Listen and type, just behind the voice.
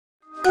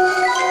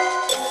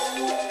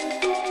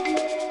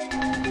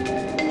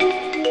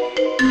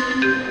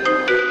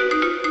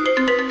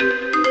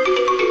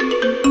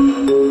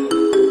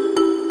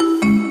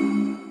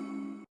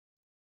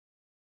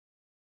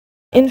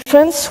In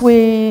France,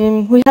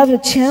 we have a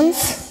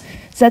chance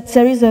that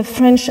there is a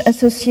French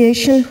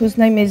association whose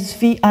name is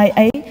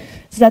VIA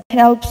that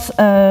helps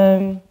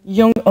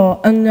young or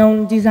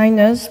unknown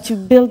designers to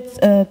build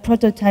a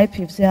prototype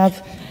if they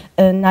have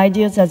an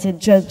idea that they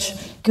judge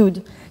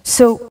good.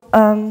 So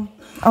on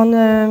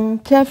a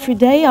carefree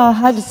day, I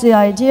had the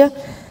idea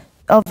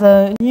of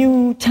a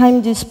new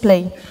time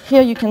display.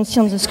 Here you can see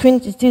on the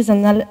screen, it is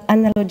an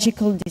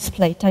analogical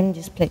display, time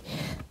display.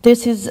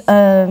 This is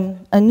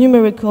a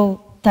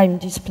numerical time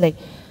display.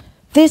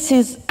 This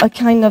is a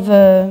kind of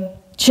a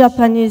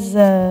Japanese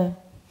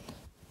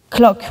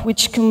clock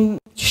which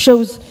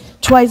shows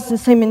twice the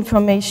same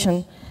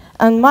information.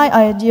 And my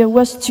idea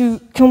was to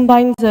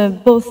combine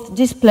both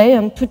display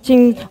and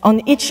putting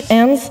on each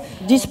end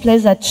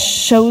displays that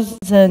shows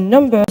the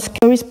numbers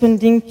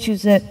corresponding to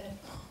the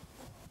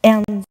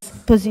end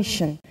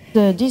position.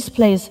 The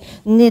displays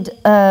need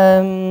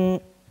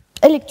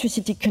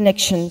electricity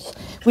connections,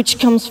 which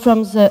comes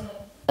from the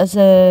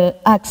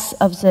axis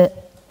of the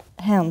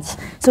hands.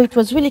 So it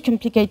was really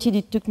complicated.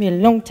 It took me a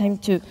long time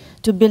to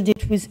build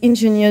it with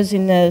engineers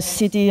in a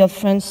city of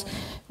France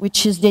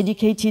which is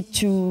dedicated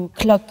to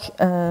clock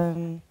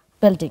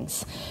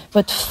buildings.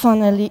 But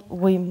finally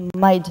we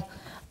made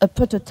a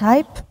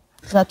prototype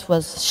that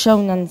was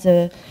shown on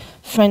the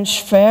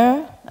French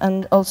fair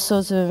and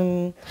also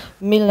the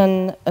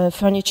Milan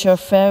Furniture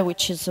Fair,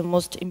 which is the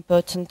most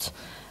important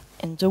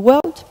in the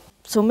world.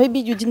 So maybe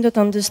you did not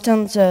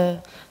understand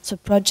the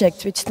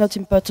project. It's not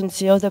important.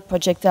 The other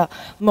projects are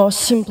more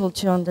simple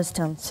to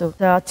understand. So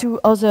there are two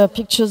other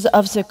pictures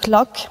of the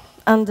clock,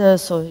 and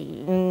so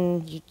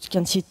you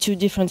can see two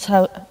different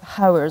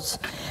hours.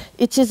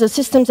 It is a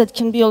system that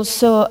can be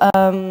also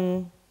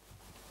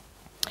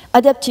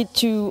adapted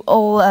to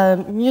all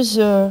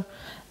user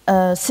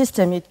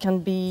system. It can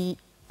be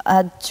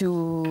added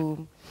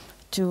to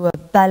a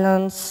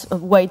balance, a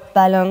weight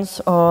balance,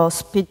 or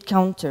speed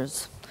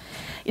counters.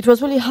 It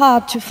was really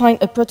hard to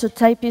find a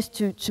prototypist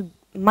to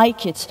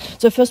make it.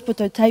 The first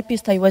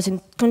prototypist I was in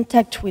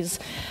contact with,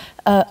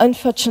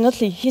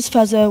 unfortunately, his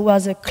father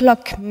was a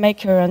clock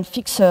maker and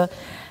fixer,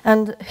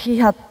 and he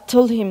had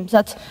told him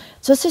that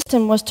the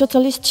system was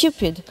totally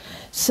stupid,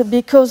 so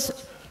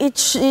because it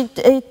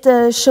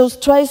shows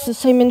twice the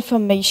same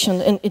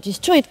information, and it is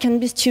true, it can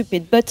be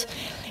stupid, but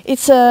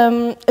it's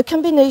a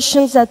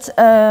combination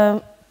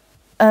that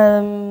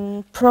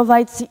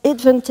provides the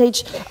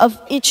advantage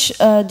of each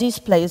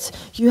displays.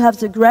 You have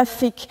the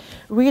graphic,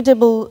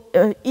 readable,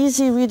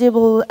 easy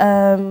readable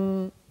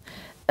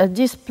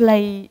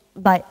display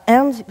by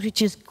hand,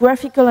 which is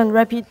graphical and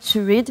rapid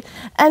to read,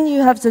 and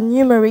you have the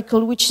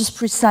numerical, which is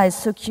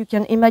precise. So you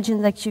can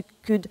imagine that you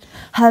could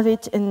have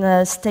it in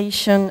a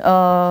station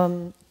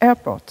or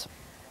airport.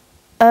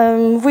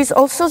 With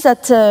also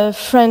that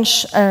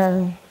French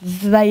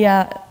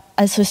VIA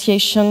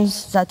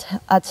associations that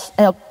had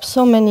helped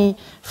so many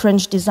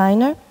French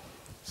designers.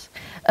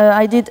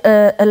 I did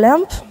a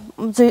lamp.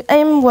 The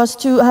aim was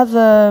to have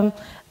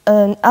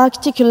an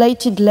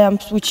articulated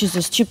lamp, which is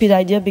a stupid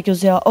idea because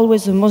they are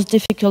always the most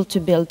difficult to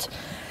build.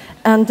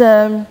 And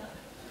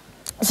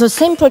the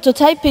same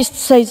prototypist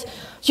says,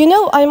 you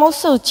know, I'm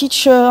also a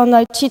teacher and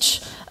I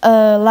teach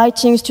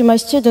lightings to my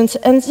students,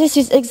 and this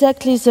is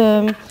exactly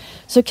the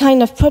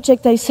kind of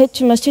project I said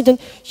to my student,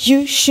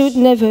 you should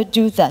never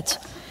do that.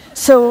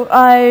 So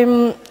I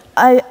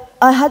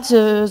had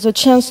the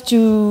chance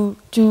to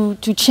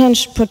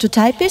change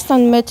prototypist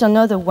and met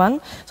another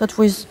one that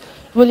was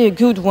really a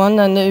good one,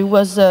 and he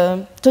was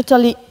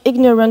totally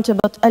ignorant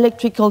about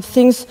electrical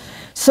things.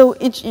 So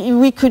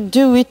we could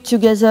do it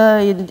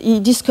together. He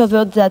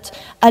discovered that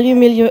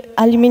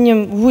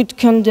aluminium would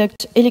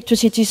conduct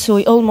electricity, so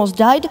he almost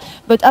died.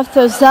 But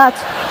after that,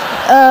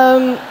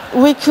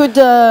 we could.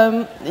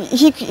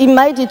 He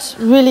made it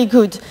really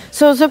good.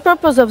 So the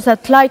purpose of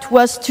that light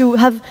was to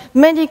have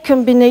many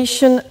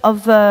combinations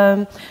of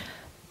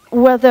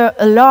whether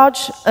a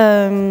large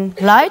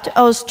light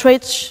or a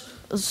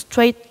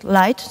straight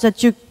light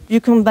that you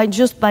combine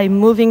just by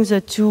moving the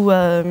two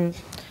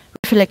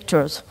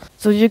reflectors.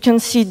 So you can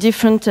see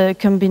different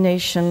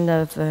combination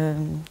of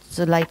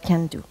the light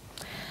can do.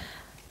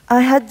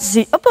 I had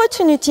the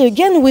opportunity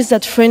again with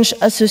that French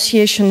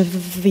association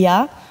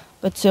VIA,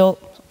 but they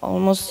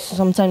almost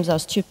sometimes are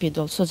stupid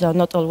also, they are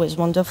not always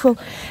wonderful.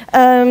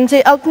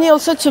 They helped me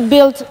also to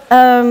build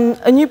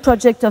a new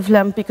project of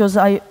lamp, because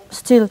I'm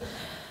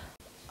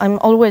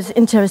always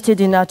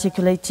interested in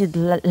articulated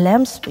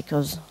lamps,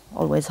 because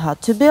always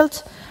hard to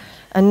build,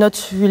 and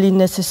not really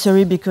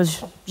necessary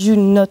because you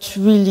not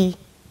really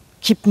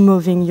keep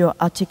moving your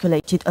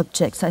articulated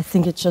objects. I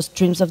think it's just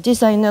dreams of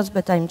designers,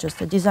 but I'm just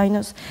a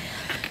designer.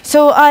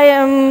 So I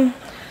am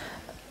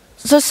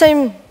the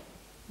same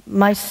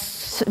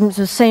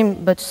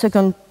but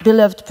second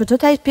beloved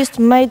prototypist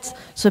made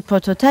the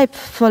prototype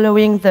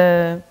following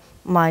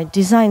my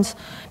designs.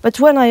 But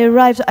when I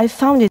arrived, I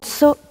found it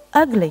so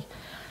ugly.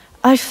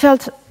 I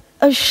felt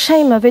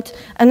ashamed of it,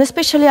 and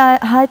especially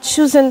I had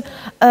chosen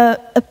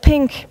a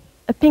pink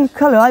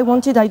color. I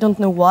wanted, I don't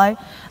know why,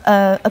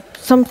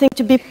 something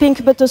to be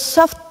pink, but a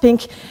soft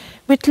pink,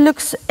 which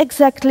looks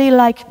exactly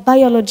like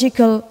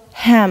biological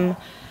ham.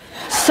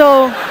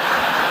 So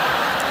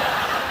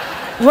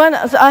when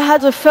I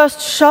had the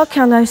first shock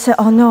and I said,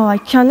 oh no, I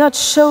cannot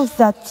show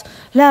that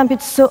lamp,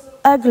 it's so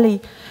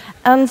ugly.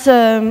 And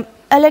the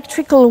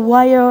electrical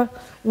wire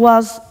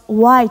was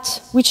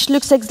white, which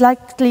looks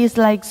exactly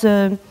like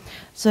the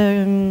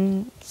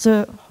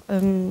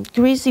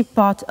greasy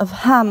part of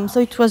ham. So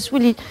it was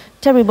really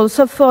terrible.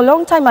 So for a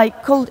long time I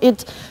called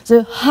it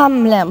the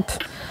ham lamp.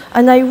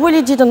 And I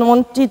really didn't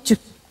want it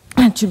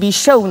to be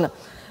shown.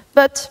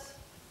 But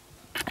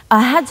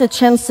I had the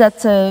chance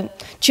that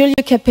Giulio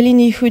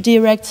Capellini, who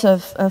directs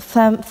a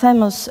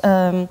famous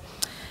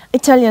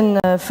Italian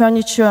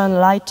furniture and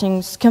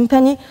lighting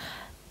company,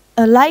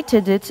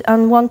 lighted it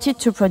and wanted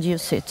to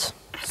produce it.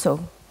 So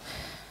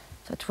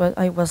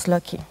I was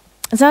lucky.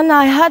 Then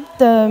I had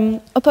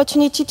the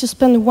opportunity to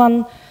spend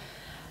 1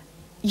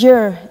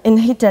 year in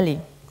Italy,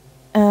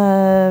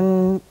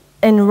 in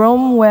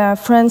Rome, where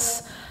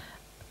France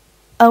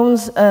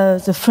owns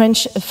the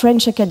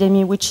French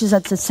Academy, which is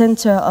at the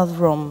center of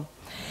Rome.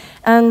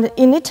 And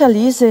in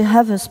Italy, they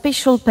have a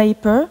special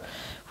paper,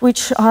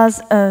 which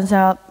has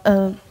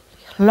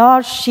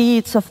large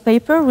sheets of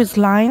paper with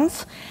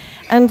lines.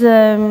 And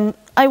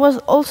I was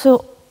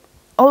also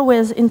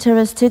always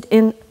interested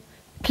in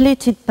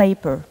pleated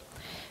paper,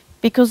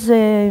 because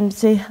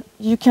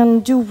you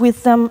can do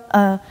with them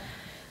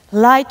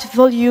light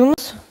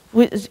volumes,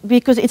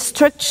 because it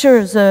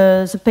structures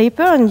the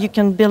paper, and you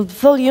can build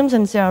volumes,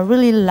 and they are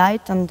really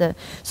light. And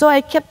so I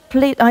kept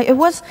I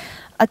was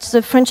at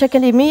the French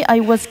Academy.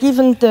 I was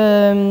given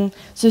the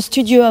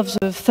studio of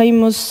the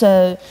famous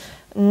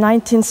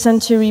 19th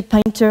century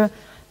painter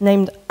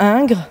named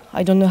Ingres.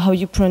 I don't know how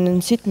you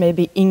pronounce it.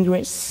 Maybe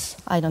Ingres.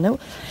 I don't know.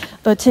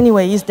 But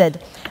anyway, he's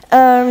dead.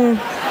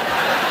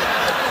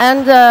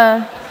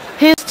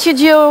 His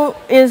studio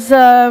is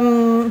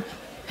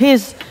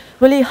he's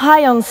really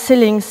high on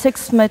ceiling,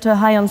 6 meter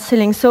high on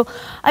ceiling. So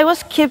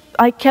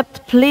I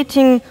kept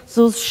plating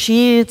those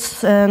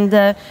sheets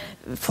and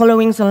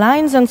following the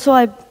lines, and so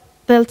I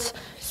built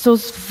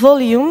those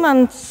volume,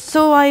 and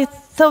so I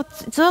thought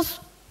those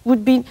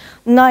would be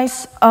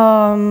nice,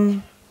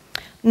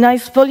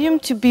 nice volume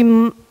to be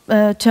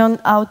turned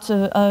out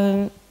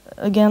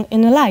again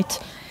in a light.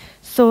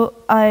 So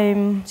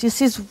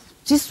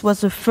this was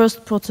the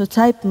first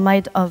prototype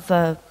made of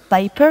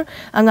paper,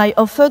 and I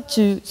offered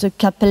to the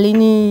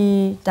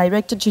Capellini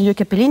director, Giulio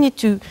Capellini,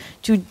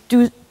 to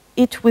do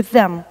it with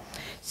them.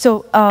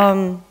 So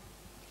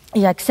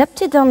he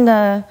accepted,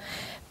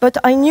 but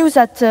I knew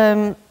that,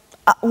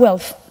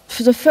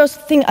 for the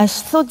first thing, I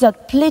thought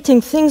that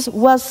plating things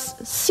was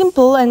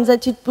simple and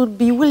that it would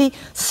be really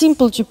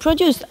simple to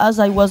produce, as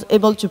I was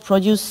able to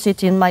produce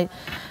it in my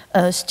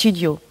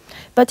studio.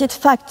 But in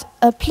fact,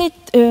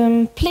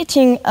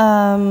 plating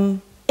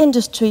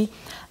industry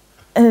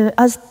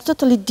has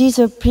totally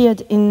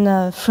disappeared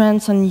in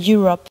France and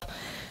Europe.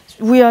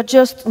 We are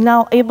just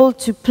now able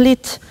to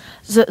pleat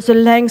the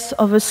length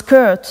of a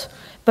skirt,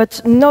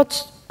 but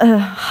not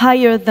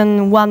higher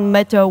than 1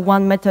 meter,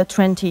 1 meter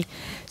 20.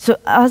 So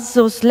as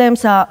those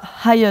lamps are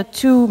higher,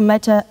 2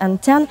 meter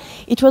and 10,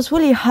 it was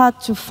really hard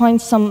to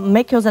find some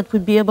makers that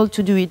would be able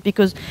to do it,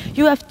 because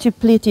you have to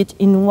pleat it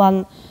in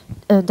one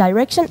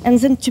direction and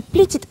then to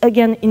pleat it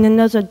again in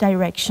another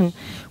direction,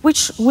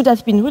 which would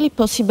have been really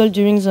possible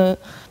during the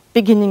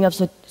beginning of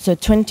the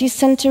 20th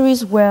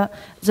centuries, where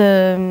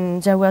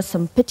there were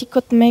some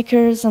petticoat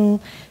makers and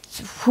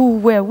who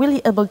were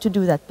really able to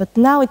do that. But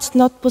now it's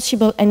not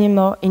possible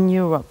anymore in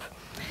Europe.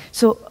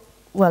 So,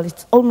 well,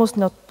 it's almost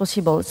not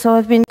possible. So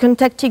I've been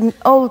contacting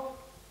all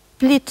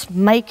pleat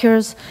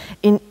makers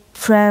in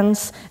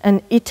France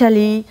and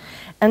Italy,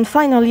 and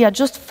finally I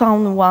just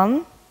found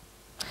one,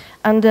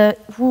 and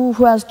who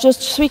was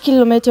just 3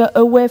 kilometers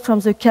away from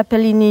the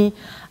Capellini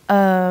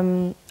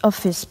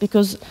office,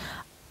 because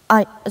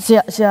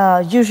they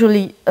are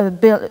usually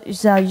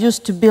they are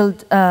used to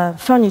build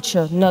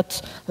furniture,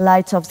 not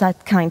lights of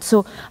that kind.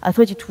 So I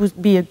thought it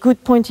would be a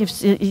good point if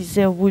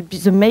there would be,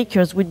 the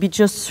makers would be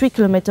just 3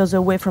 kilometers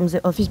away from the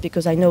office,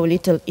 because I know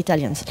little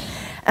Italians.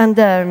 And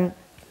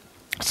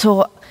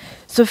so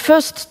the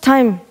first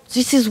time,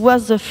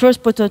 was the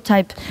first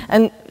prototype,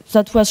 and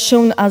that was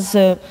shown as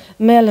a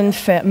Milan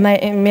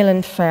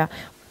Fair.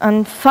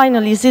 And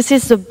finally, this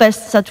is the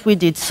best that we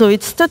did. So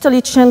it's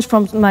totally changed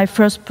from my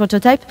first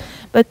prototype,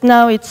 but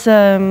now it's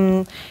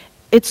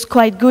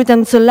quite good,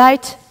 and the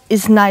light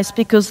is nice,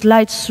 because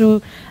light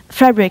through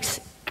fabrics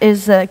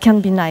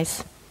can be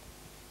nice.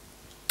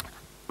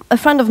 A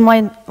friend of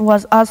mine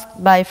was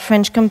asked by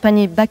French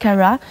company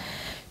Baccarat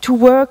to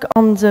work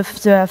on the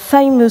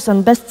famous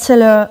and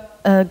bestseller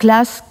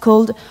glass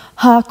called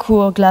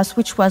Harcourt glass,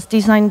 which was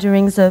designed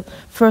during the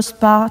first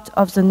part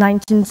of the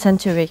 19th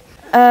century.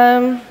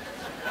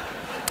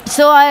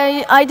 So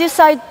I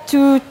decided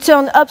to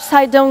turn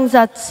upside down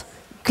that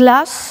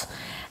glass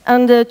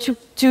and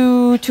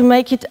to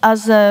make it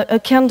as a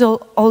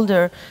candle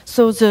holder.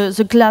 So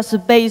the glass, the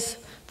base,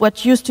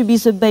 what used to be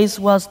the base,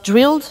 was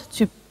drilled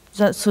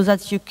so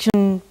that you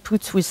can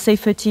put with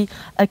safety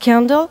a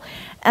candle.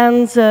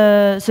 And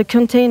the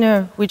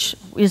container, which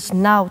is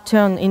now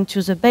turned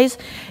into the base,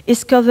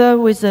 is covered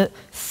with a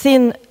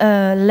thin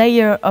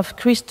layer of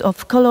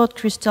colored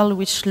crystal,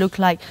 which look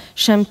like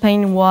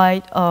champagne,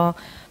 white, or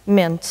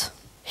mint.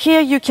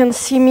 Here you can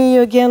see me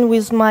again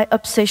with my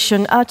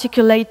obsession,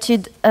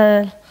 articulated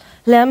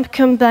lamp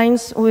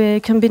combined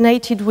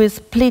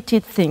with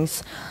pleated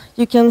things.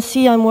 You can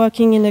see I'm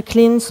working in a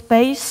clean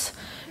space,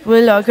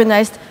 well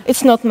organized.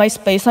 It's not my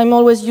space. I'm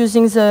always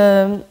using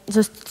the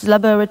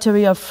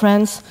laboratory of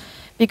friends,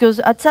 because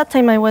at that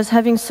time I was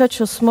having such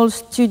a small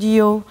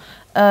studio,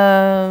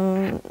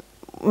 so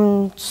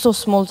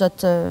small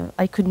that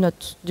I could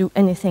not do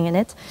anything in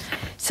it.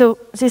 So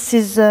this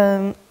is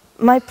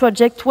my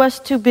project was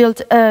to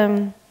build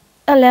a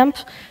lamp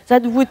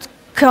that would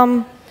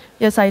come.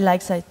 Yes, I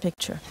like that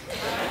picture.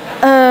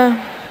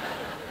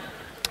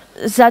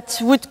 That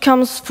would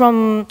come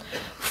from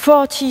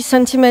 40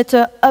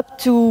 centimeter up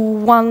to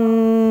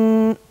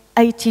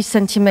 180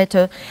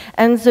 centimeter.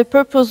 And the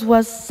purpose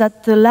was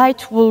that the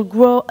light will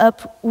grow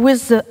up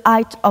with the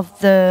height of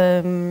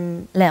the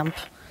lamp.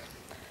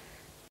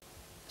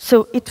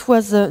 So it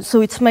was,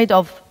 so it's made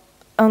of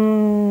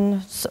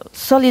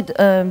solid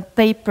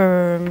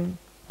paper,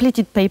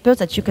 pleated paper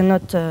that you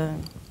cannot,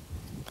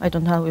 I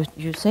don't know how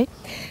you say.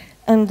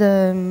 And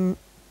the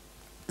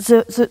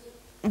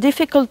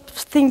difficult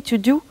thing to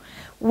do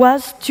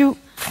was to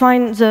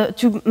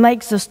to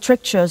make the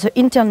structure, the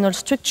internal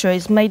structure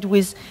is made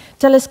with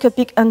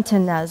telescopic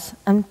antennas.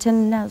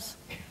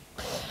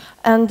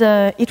 And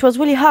it was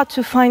really hard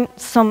to find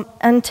some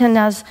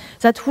antennas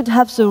that would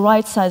have the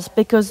right size,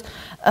 because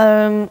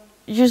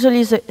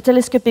usually the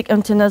telescopic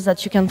antennas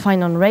that you can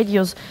find on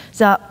radios,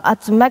 they are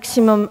at the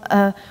maximum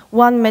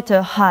 1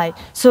 meter high.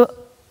 So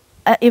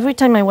every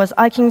time I was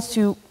asking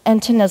to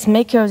antennas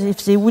makers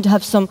if they would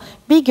have some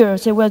bigger,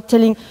 they were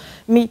telling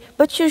me,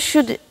 but you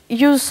should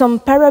use some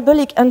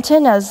parabolic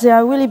antennas. They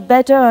are really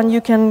better, and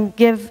you can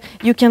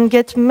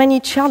get many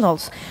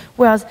channels.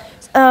 Whereas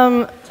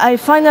I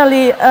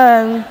finally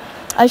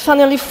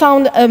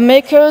found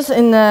makers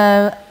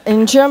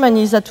in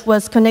Germany that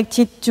was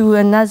connected to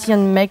an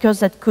Asian maker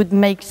that could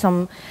make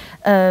some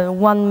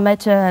 1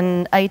 meter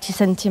and 80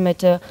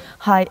 centimeter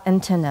high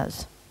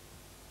antennas.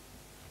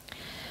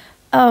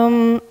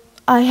 I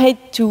had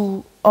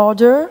to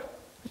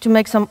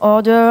make some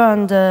order,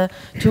 and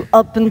to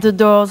open the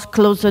doors,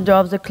 close the door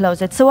of the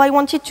closet. So I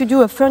wanted to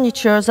do a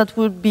furniture that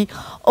would be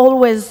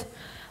always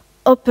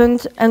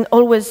opened and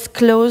always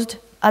closed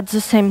at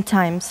the same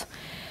times.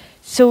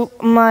 So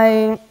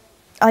I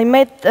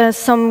made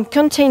some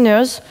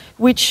containers,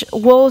 which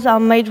walls are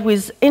made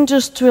with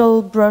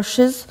industrial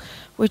brushes,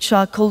 which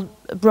are called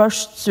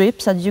brush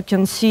strips. As you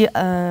can see,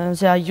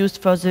 they are used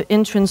for the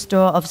entrance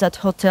door of that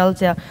hotel.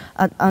 They are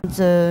at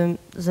the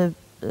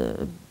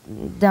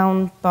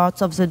down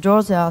parts of the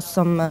door, there are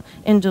some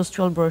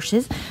industrial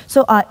brushes.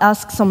 So I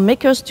asked some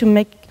makers to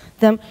make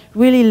them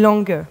really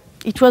longer.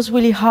 It was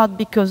really hard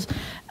because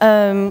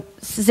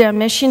their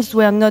machines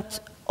were not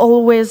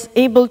always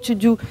able to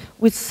do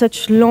with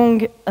such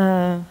long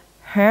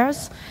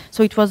hairs.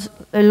 So it was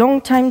a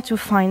long time to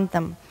find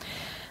them.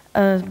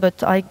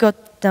 But I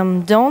got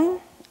them done,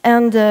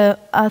 and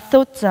I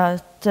thought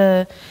that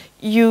they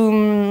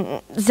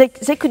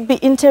could be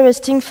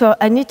interesting for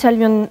an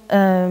Italian,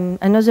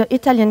 another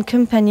Italian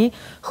company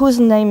whose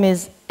name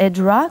is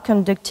Edra,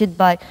 directed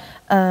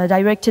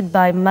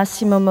by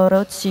Massimo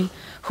Morozzi,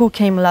 who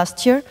came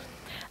last year.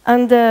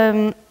 And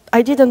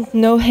I didn't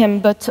know him,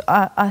 but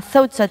I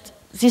thought that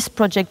this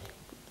project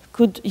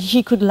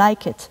he could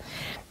like it.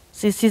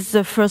 This is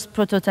the first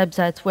prototype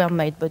that were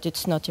made, but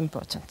it's not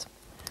important.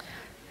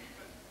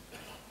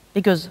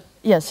 Because,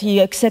 yes,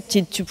 he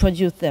accepted to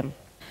produce them.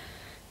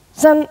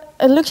 Then,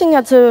 looking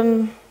at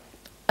the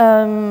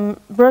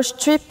brush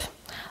strip,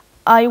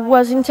 I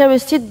was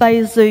interested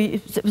by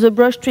the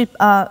brush strip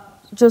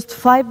just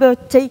fiber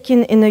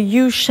taken in a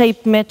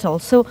U-shaped metal.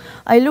 So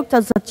I looked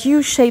at that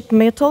U-shaped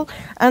metal,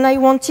 and I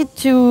wanted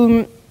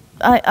to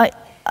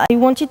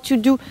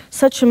do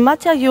such a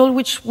material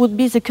which would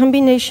be the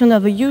combination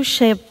of a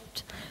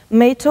U-shaped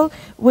metal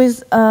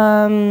with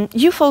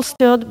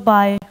upholstered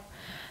by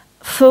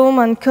foam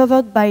and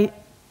covered by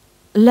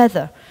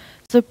leather.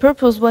 The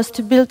purpose was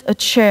to build a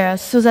chair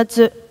so that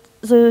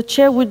the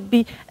chair would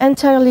be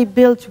entirely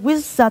built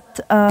with that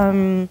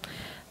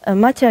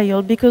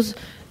material, because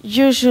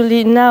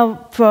usually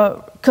now,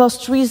 for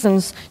cost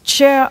reasons,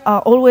 chairs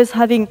are always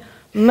having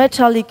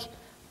metallic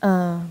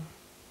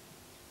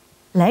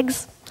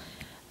legs,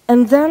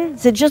 and then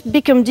they just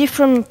become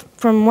different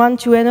from one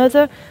to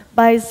another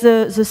by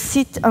the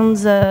seat and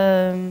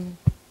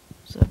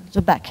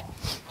the back.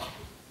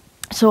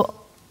 So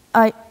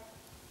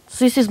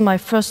this is my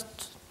first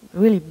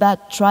really bad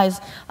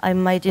tries I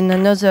made in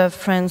another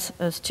friend's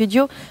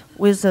studio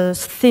with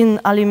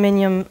thin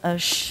aluminum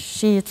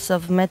sheets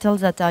of metal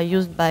that are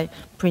used by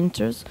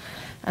printers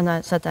and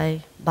that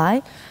I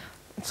buy.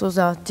 So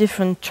there are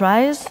different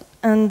tries,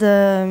 and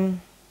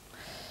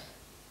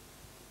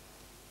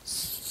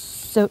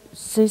so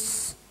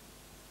this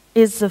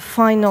is the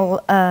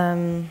final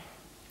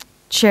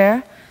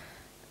chair.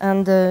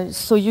 And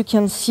so you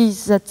can see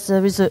that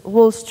there is a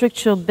whole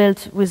structure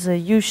built with a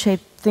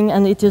U-shaped thing,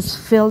 and it is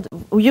filled,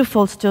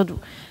 upholstered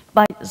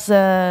by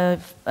the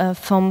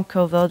foam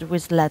covered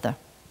with leather.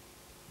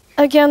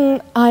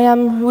 Again, I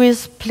am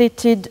with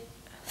pleated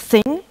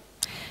thing.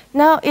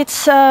 Now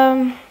it's,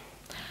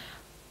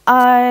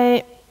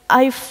 I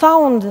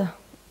found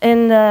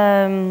in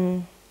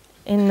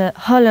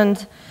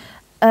Holland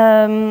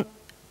a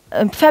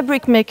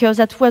fabric maker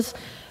that was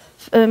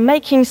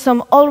making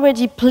some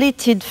already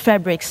pleated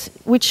fabrics,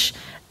 which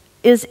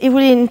is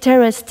really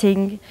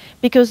interesting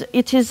because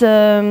it is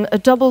a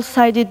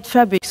double-sided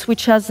fabric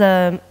which has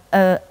a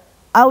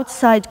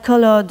outside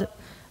colored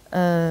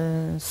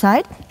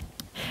side,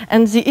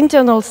 and the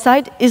internal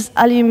side is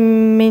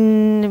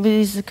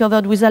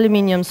covered with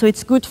aluminium, so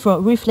it's good for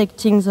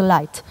reflecting the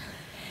light.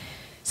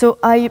 So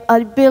I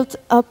built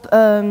up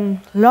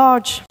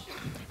large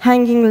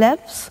hanging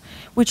lamps,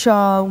 which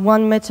are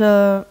 1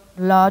 meter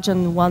large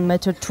and 1.20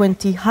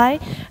 meters high,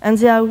 and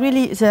they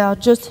are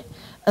just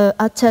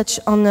attached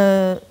on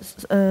a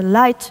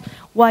light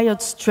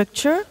wired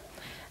structure,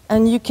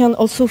 and you can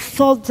also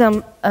fold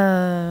them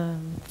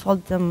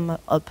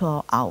up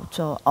or out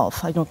or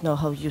off. I don't know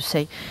how you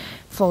say,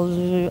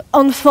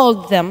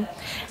 unfold them,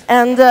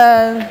 and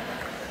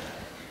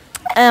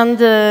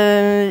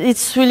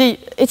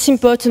it's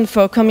important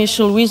for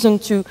commercial reason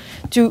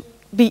to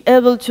be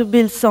able to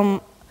build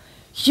some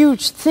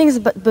huge things,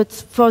 but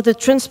for the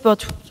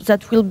transport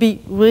that will be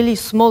really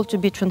small to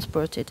be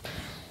transported.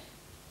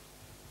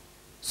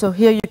 So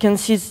here you can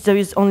see there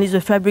is only the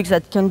fabric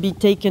that can be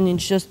taken in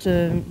just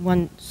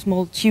one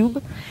small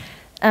tube.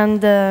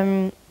 And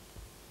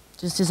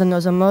this is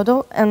another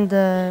model. And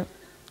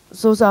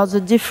those are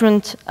the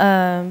different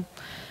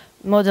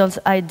models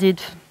I did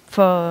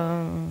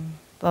for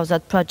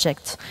that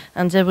project.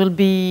 And they will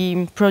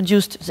be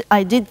produced,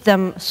 I did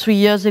them 3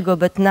 years ago,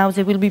 but now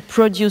they will be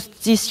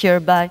produced this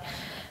year by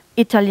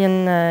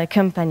Italian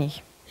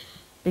company.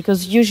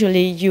 Because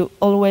usually you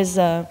always,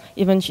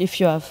 even if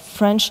you are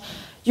French,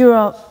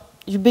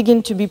 you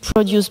begin to be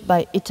produced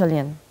by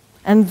Italian.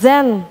 And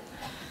then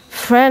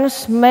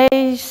France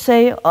may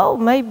say, oh,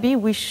 maybe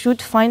we should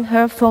find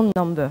her phone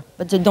number,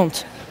 but they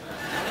don't.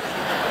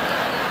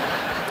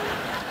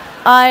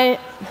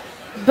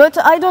 But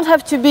I don't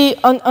have to be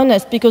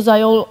honest, because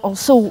I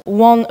also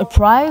won a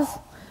prize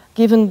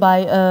given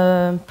by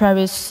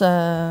Paris,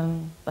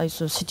 by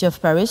the city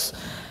of Paris,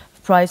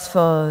 prize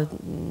for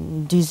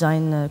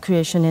design,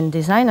 creation and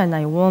design, and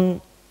I won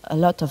a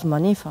lot of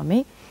money for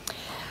me.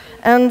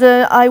 And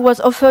I was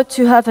offered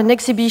to have an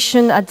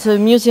exhibition at the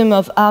Museum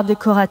of Art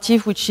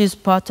Decorative, which is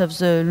part of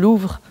the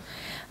Louvre.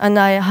 And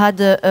I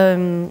had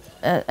an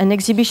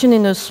exhibition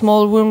in a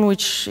small room,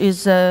 which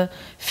is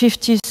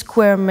 50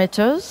 square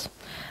meters.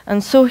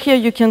 And so here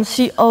you can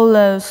see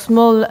all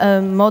small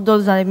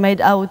models I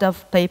made out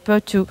of paper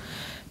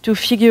to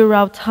figure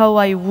out how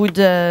I would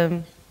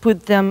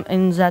put them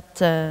in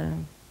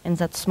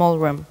that small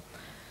room.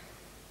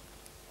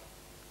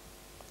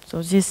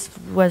 So this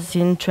was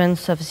the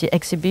entrance of the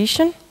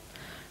exhibition,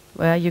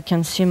 where you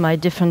can see my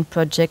different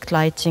project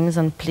lightings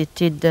and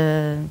pleated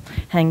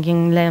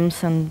hanging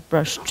lamps and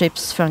brush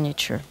strips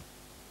furniture.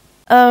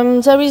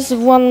 There is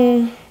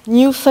one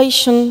new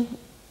fashion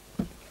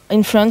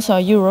in France or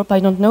Europe, I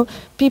don't know.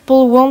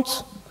 People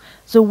want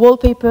the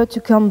wallpaper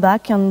to come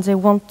back, and they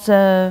want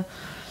to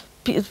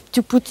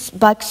put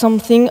back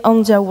something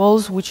on their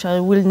walls, which I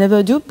will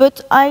never do,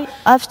 but I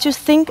have to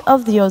think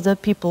of the other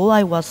people,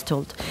 I was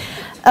told.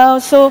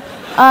 So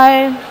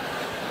I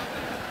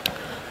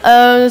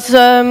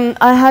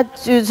had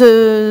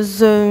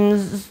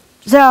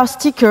there are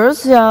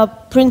stickers. They are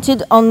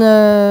printed on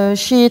a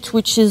sheet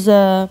which is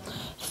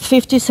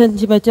 50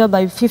 centimeters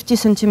by 50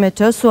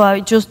 centimeters. So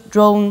I just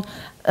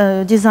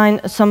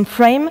designed some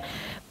frame,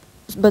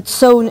 but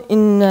sewn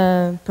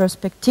in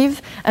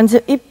perspective. And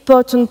the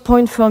important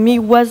point for me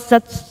was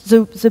that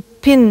the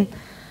pin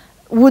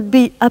would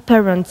be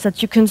apparent,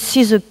 that you can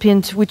see the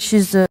pin, which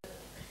is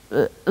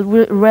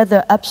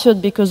rather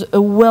absurd, because a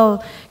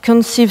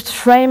well-conceived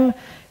frame,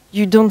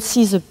 you don't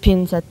see the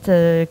pin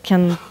that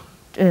can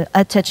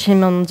attach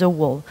him on the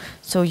wall.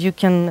 So you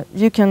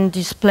can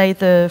display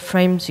the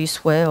frame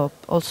this way, or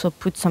also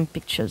put some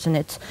pictures in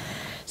it.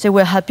 They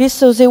were happy,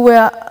 so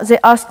they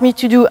asked me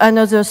to do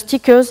another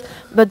stickers,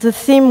 but the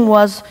theme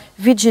was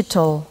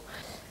vegetal.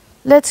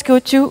 Let's go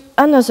to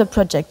another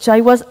project.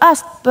 I was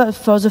asked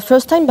for the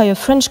first time by a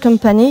French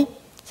company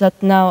that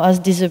now has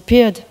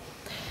disappeared,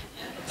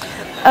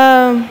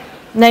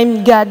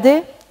 named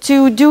Gade,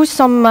 to do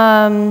some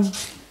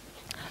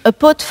a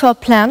pot for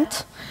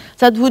plant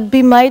that would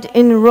be made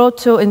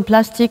in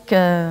plastic,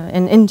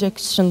 in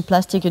injection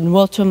plastic, in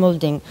rotor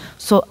molding.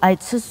 So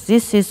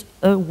this is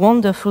a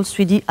wonderful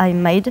 3D I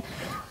made,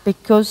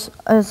 because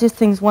this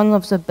thing is one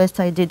of the best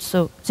I did.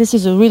 So this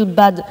is a real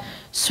bad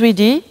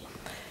 3D.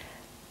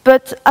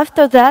 But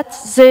after that,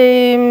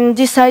 they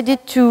decided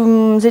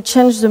they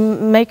changed the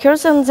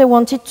makers, and they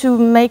wanted to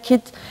make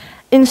it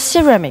in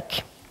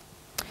ceramic.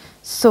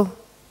 So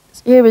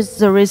Here is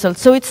the result.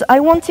 So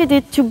I wanted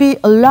it to be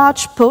a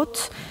large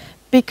pot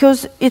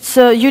because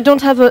you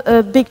don't have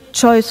a big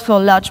choice for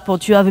large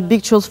pot. You have a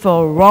big choice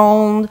for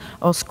round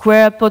or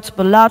square pots,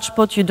 but large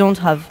pot you don't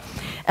have.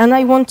 And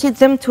I wanted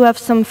them to have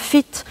some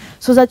fit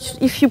so that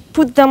if you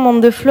put them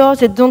on the floor,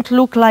 they don't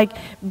look like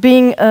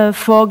being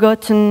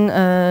forgotten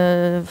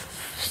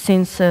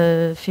since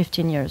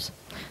 15 years.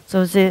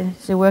 So they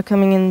were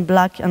coming in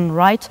black and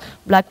white.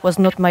 Black was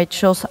not my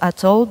choice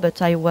at all,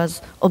 but I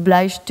was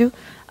obliged to,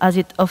 as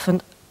it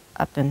often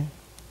happened.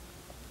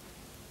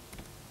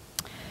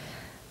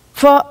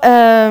 For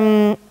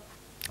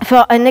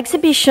an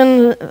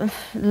exhibition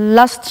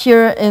last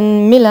year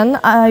in Milan,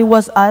 I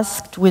was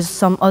asked with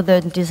some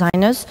other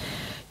designers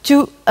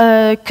to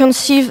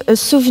conceive a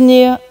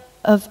souvenir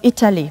of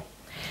Italy.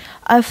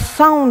 I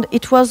found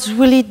it was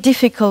really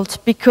difficult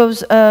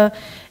because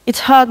it's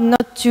hard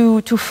not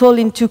to fall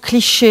into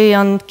cliché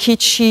and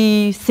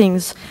kitschy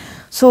things.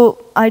 So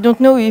I don't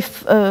know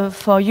if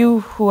for you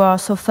who are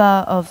so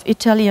far of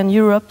Italy and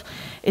Europe,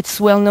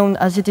 it's well known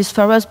as it is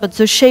for us, but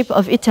the shape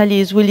of Italy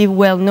is really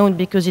well known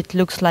because it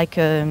looks like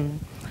a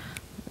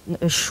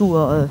shoe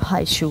or a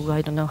high shoe.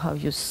 I don't know how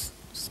you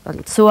spell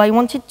it. So I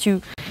wanted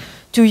to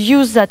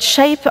use that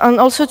shape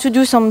and also to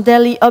do some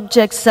daily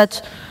objects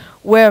that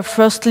were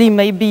firstly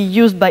maybe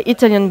used by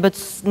Italian,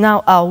 but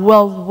now are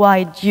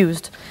worldwide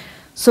used.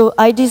 So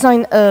I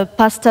designed a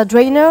pasta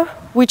drainer,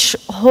 which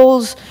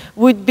holes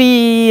would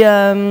be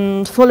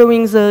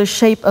following the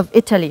shape of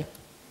Italy,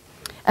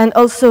 and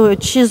also a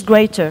cheese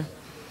grater.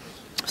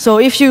 So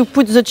if you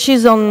put the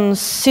cheese on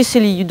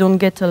Sicily, you don't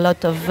get a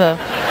lot of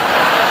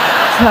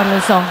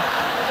Parmesan.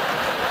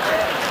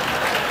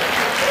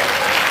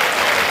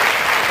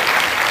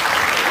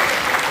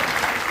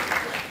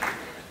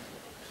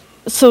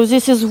 So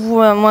this is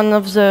one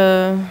of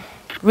the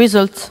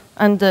results,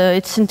 and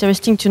it's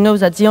interesting to know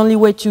that the only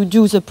way to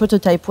do the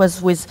prototype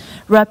was with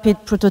rapid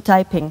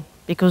prototyping,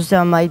 because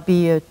there might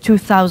be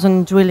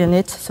 2,000 drill in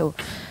it. So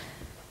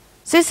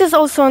this is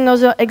also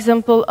another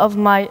example of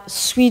my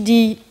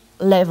 3D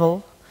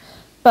level,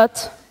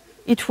 but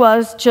it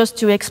was just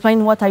to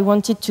explain what I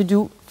wanted to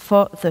do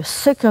for the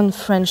second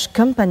French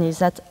company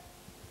that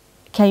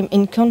came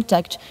in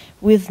contact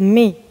with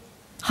me.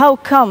 How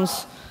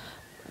comes?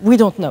 We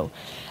don't know.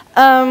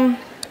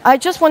 I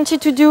just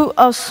wanted to do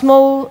a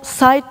small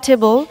side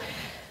table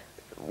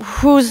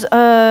whose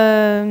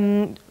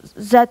that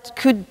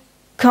could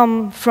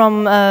come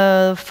from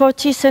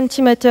 40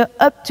 centimeter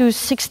up to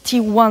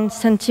 61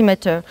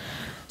 centimeter,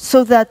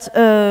 so that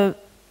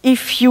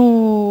if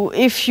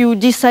you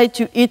decide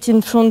to eat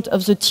in front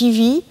of the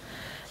TV,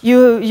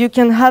 you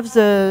can have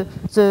the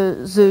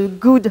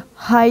good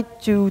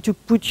height to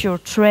put your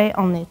tray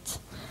on it.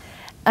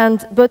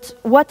 But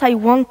what I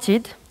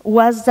wanted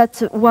was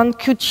that one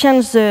could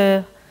change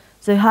the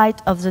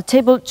height of the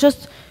table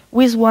just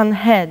with one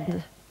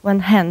hand,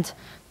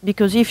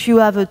 because if you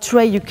have a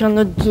tray, you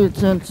cannot do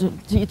it.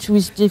 It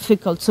was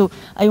difficult. So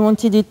I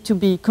wanted it to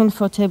be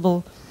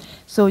comfortable.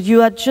 So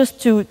you had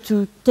just to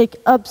take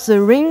up the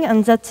ring,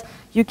 and that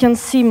you can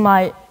see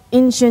my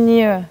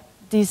engineer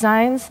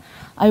designs.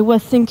 I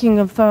was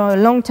thinking for a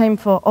long time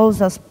for all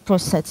this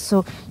process.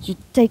 So you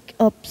take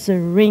up the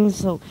ring,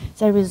 so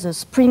there is a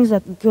spring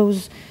that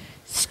goes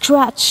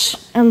scratch,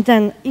 and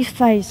then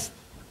if I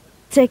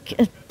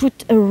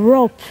put a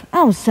rope,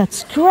 oh,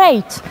 that's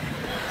great.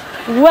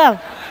 Well,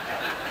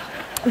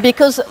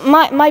 because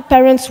my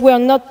parents were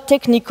not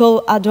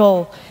technical at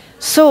all.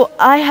 So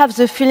I have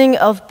the feeling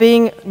of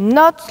being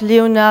not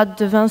Leonardo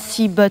da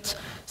Vinci, but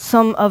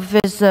some of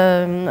his,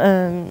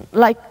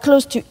 like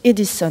close to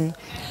Edison.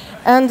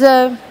 And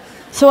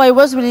so I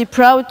was really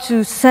proud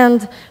to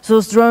send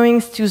those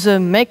drawings to the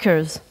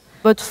makers.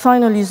 But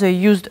finally they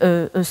used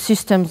a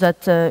system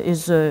that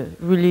is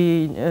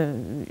really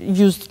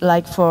used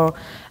like for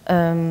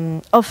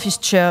office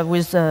chair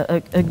with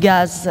a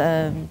gas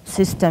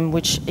system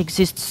which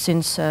exists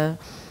since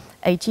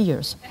 80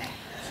 years.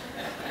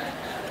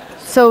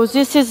 So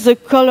this is the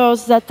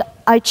colors that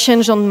I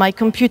changed on my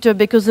computer,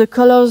 because the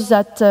colors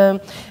that,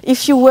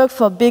 if you work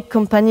for a big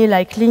company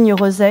like Ligne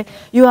Rosé,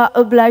 you are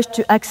obliged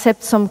to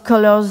accept some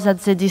colors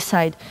that they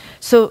decide.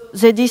 So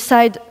they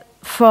decide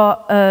for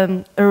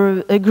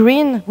a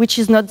green, which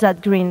is not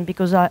that green,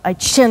 because I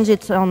changed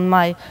it on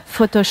my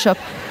Photoshop.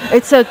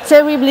 It's a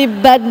terribly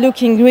bad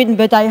looking green,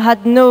 but I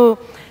had no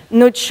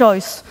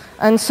choice.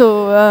 And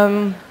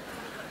so,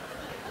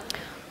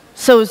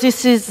 so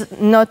this is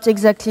not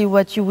exactly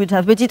what you would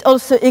have. But it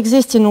also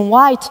exists in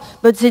white,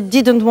 but they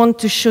didn't want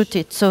to shoot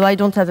it, so I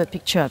don't have a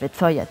picture of it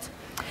for yet.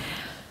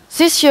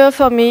 This year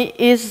for me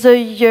is the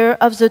year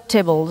of the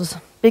tables,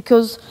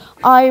 because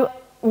I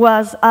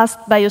was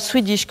asked by a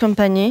Swedish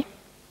company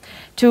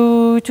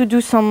to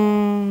do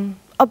some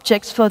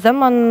objects for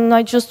them, and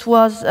I just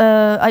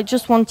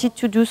wanted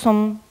to do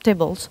some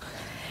tables.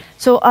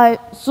 So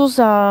those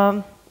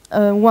are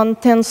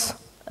 1/10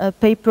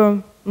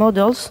 paper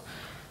models,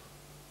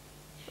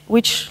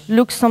 which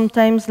look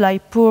sometimes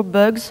like poor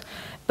bugs,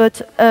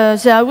 but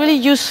they are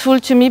really useful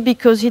to me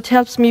because it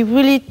helps me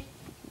really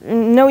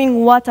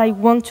knowing what I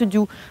want to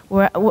do,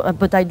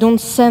 but I don't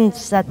send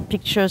that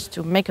pictures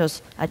to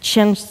makers. I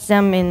change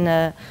them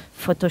in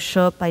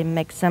Photoshop. I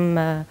make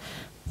them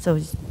so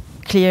it's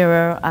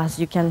clearer, as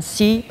you can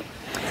see.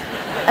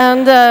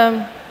 And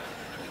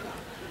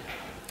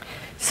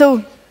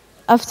so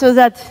after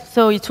that,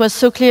 so it was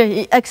so clear,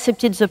 he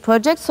accepted the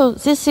project. So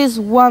this is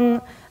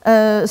one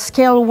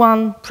scale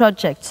 1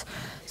 project.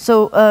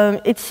 So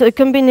it's a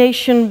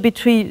combination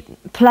between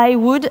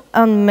plywood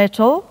and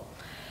metal.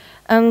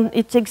 And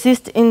it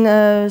exists in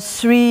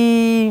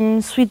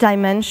three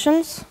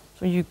dimensions.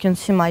 So you can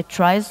see my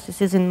tries.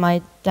 This is in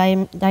my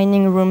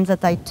dining room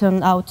that I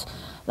turned out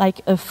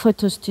like a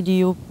photo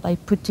studio by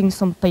putting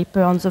some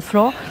paper on the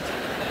floor.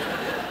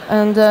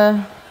 And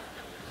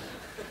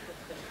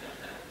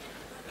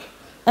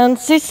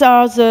these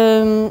are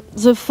the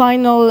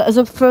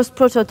first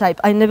prototype.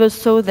 I never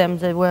saw them.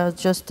 They were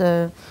just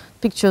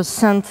pictures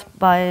sent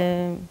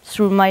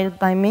through mail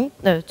by me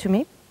to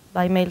me,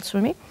 by mail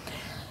through me.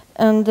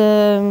 And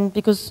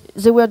because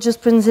they were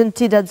just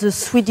presented at the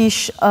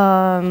Swedish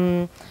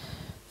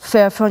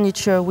Fair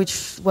Furniture,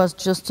 which was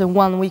just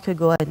 1 week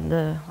ago, and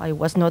I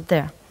was not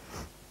there.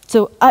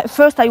 So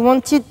first I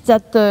wanted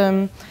that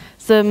the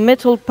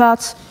metal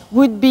parts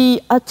would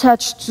be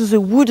attached to the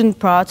wooden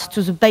parts,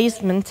 to the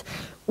basement,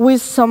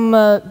 with some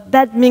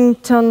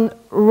badminton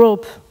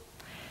rope.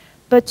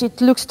 But it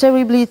looks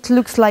terribly, it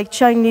looks like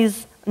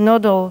Chinese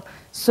noodle.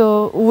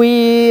 So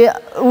we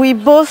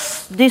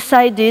both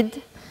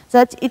decided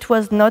that it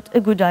was not a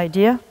good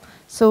idea.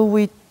 So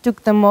we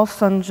took them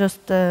off and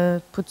just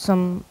put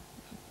some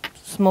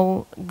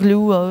small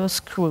glue or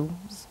screws.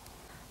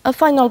 A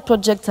final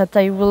project that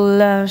I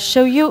will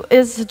show you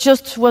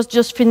was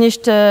just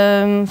finished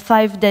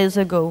 5 days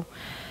ago.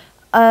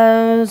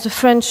 The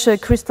French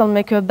crystal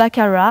maker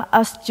Baccarat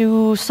asked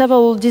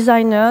several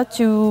designers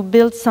to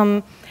build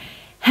some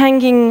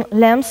hanging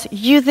lamps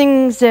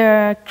using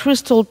their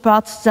crystal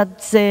parts that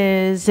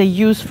they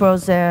use for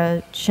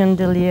their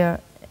chandelier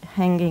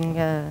hanging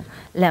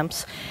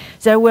lamps.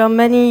 There were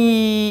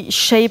many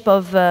shapes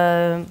of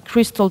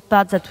crystal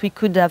parts that we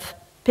could have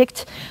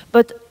picked,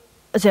 but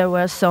there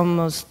were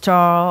some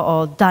star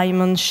or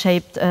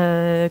diamond-shaped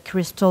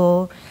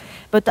crystal.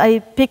 But I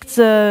picked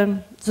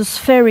the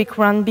spheric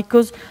one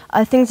because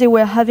I think they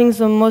were having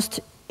the most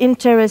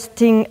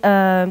interesting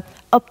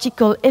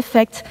optical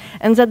effect,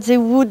 and that they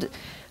would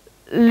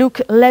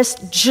look less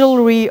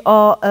jewelry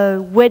or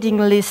a wedding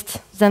list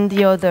than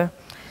the other.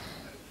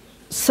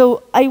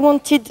 So I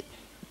wanted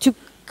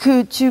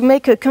to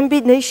make a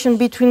combination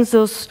between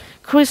those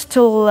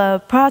crystal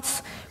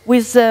parts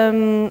with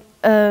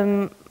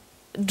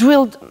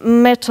drilled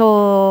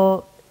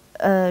metal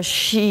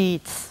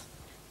sheets.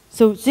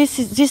 So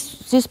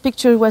this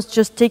picture was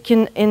just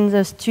taken in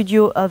the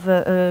studio of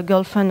a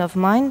girlfriend of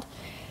mine,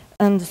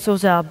 and so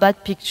there are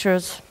bad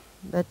pictures.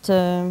 But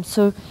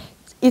so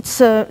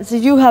it's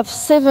you have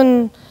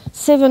seven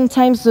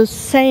times the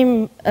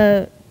same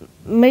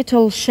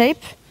metal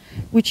shape,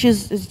 which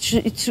is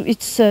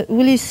it's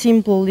really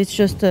simple. It's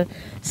just a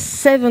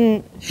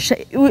 7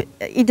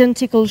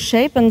 identical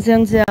shape, and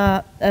then they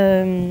are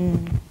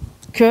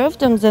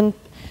curved and then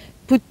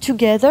put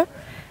together,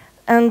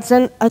 and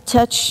then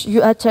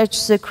you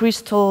attach the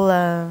crystal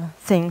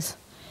things.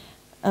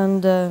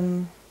 And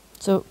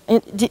so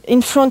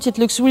in front it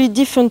looks really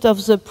different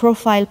of the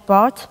profile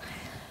part,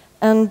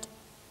 and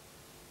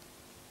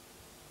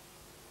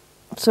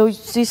so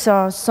these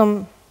are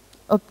some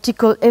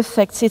optical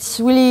effects. It's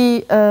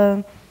really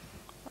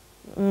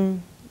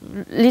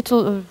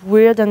little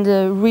weird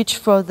and rich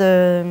for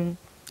the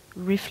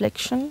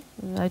reflection.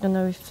 I don't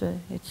know if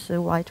it's the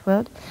right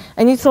word.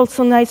 And it's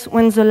also nice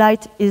when the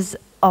light is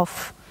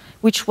off,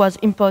 which was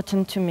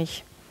important to me.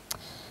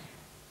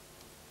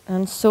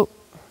 And so,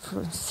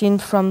 seen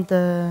from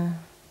the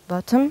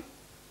bottom.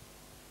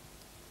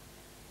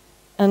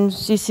 And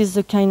this is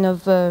the kind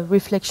of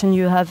reflection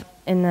you have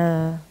in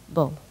a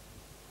bowl.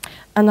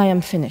 And I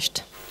am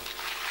finished.